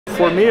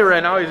For me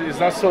right now, it's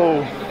not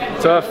so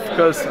tough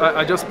because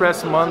I just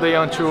press Monday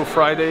until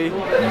Friday.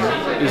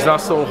 It's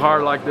not so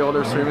hard like the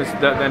other swimmers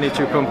that need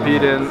to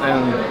compete and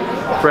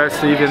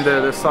practice even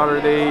the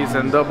Saturdays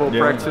and double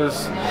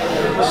practice.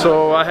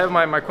 So I have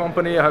my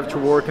company. I have to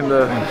work in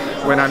the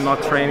when I'm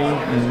not training.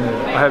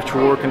 I have to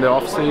work in the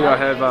office. I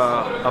have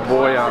a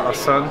boy, a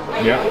son.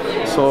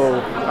 Yeah.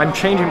 So I'm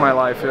changing my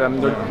life.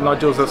 I'm not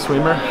just a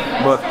swimmer,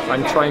 but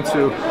I'm trying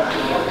to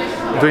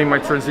doing my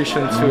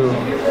transition to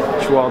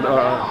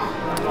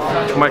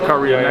my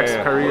career. Next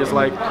career is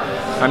like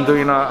I'm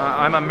doing.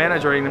 I'm a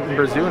manager in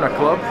Brazil in a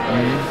club.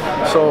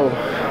 So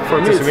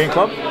for me, it's a swimming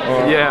club.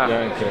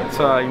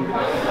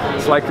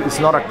 It's like it's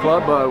not a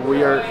club, but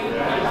we are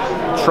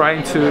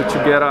trying to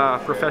get a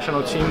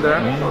professional team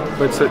there.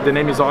 But the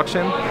name is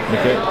Auction.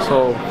 Okay.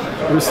 So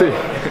we'll see.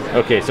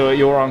 Okay, so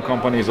your own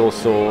company is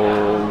also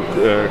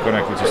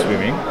connected to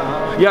swimming.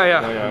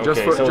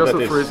 Just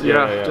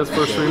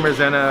for swimmers,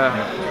 and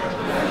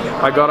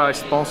I got a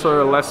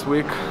sponsor last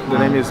week. The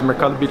name is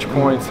Mercado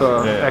Bitcoin. It's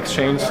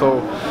exchange.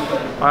 So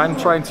I'm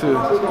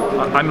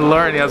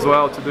learning as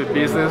well to do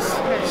business.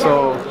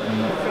 So,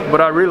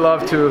 but I really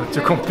love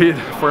to compete.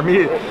 For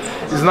me,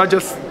 it's not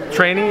just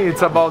training.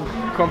 It's about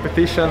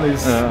competition.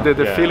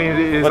 The feeling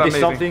is but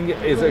amazing.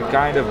 Is a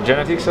kind of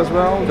genetics as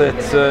well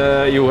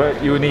that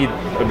you need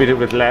a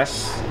bit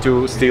less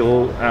to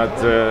still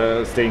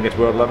staying at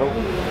world level.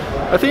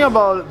 I think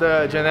about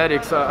the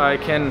genetics, I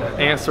can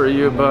answer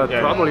you, but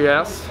probably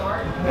yes.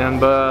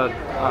 But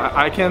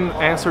I can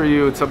answer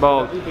you. It's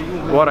about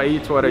what I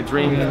eat, what I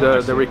drink,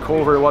 the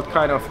recovery, what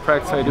kind of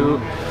practice I do.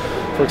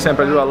 For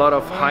example, I do a lot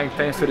of high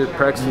intensity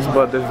practice,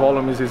 but the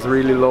volume is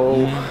really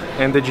low.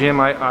 And the gym,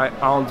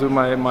 I'll do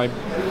my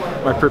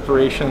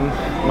preparation,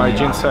 my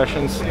gym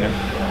sessions.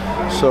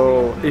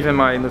 So even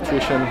my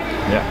nutrition.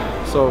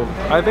 So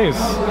I think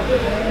it's,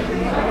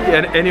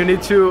 and you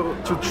need to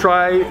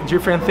try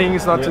different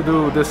things, not to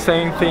do the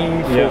same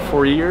thing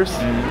for years.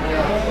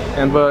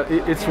 But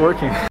it's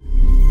working.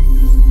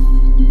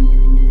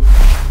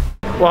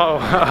 Wow,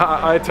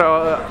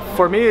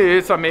 for me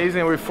it's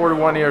amazing with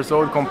 41 years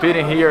old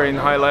competing here in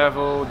high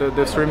level.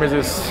 The swimmers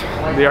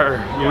they are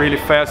really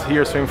fast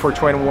here, swimming for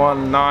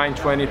 21.9,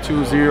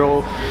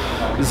 22.0.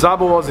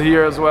 Zabo was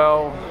here as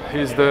well.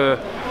 He's the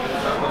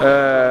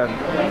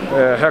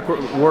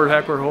world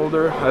record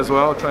holder as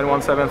well,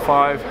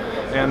 21.75.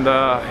 And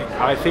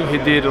I think he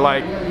did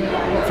like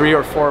 3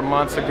 or 4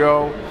 months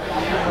ago.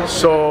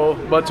 So,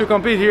 but to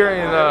compete here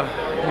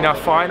in a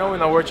final,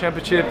 in a world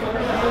championship,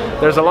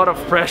 there's a lot of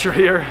pressure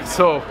here.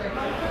 So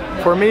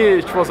for me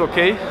it was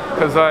okay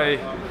because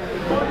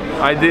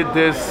I did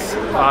this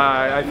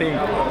I think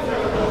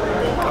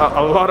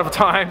a lot of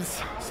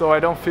times, so I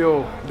don't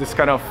feel this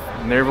kind of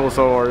nervous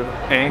or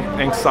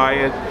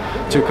anxiety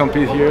to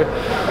compete here.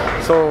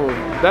 So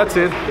that's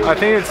it. I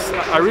think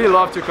I really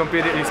love to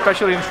compete,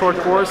 especially in short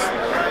course.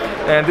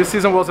 And this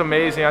season was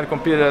amazing. I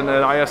competed in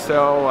an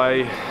ISL.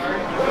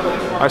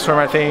 I swam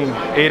I think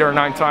 8 or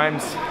 9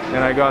 times,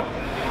 and I got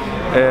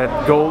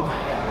gold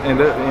in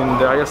the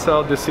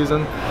ISL this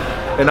season.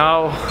 And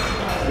now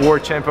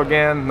world champion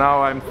again.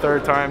 Now I'm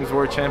 3rd times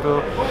world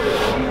champion.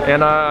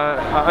 And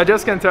I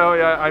just can tell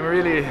you, I'm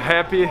really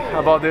happy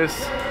about this.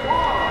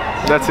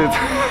 That's it.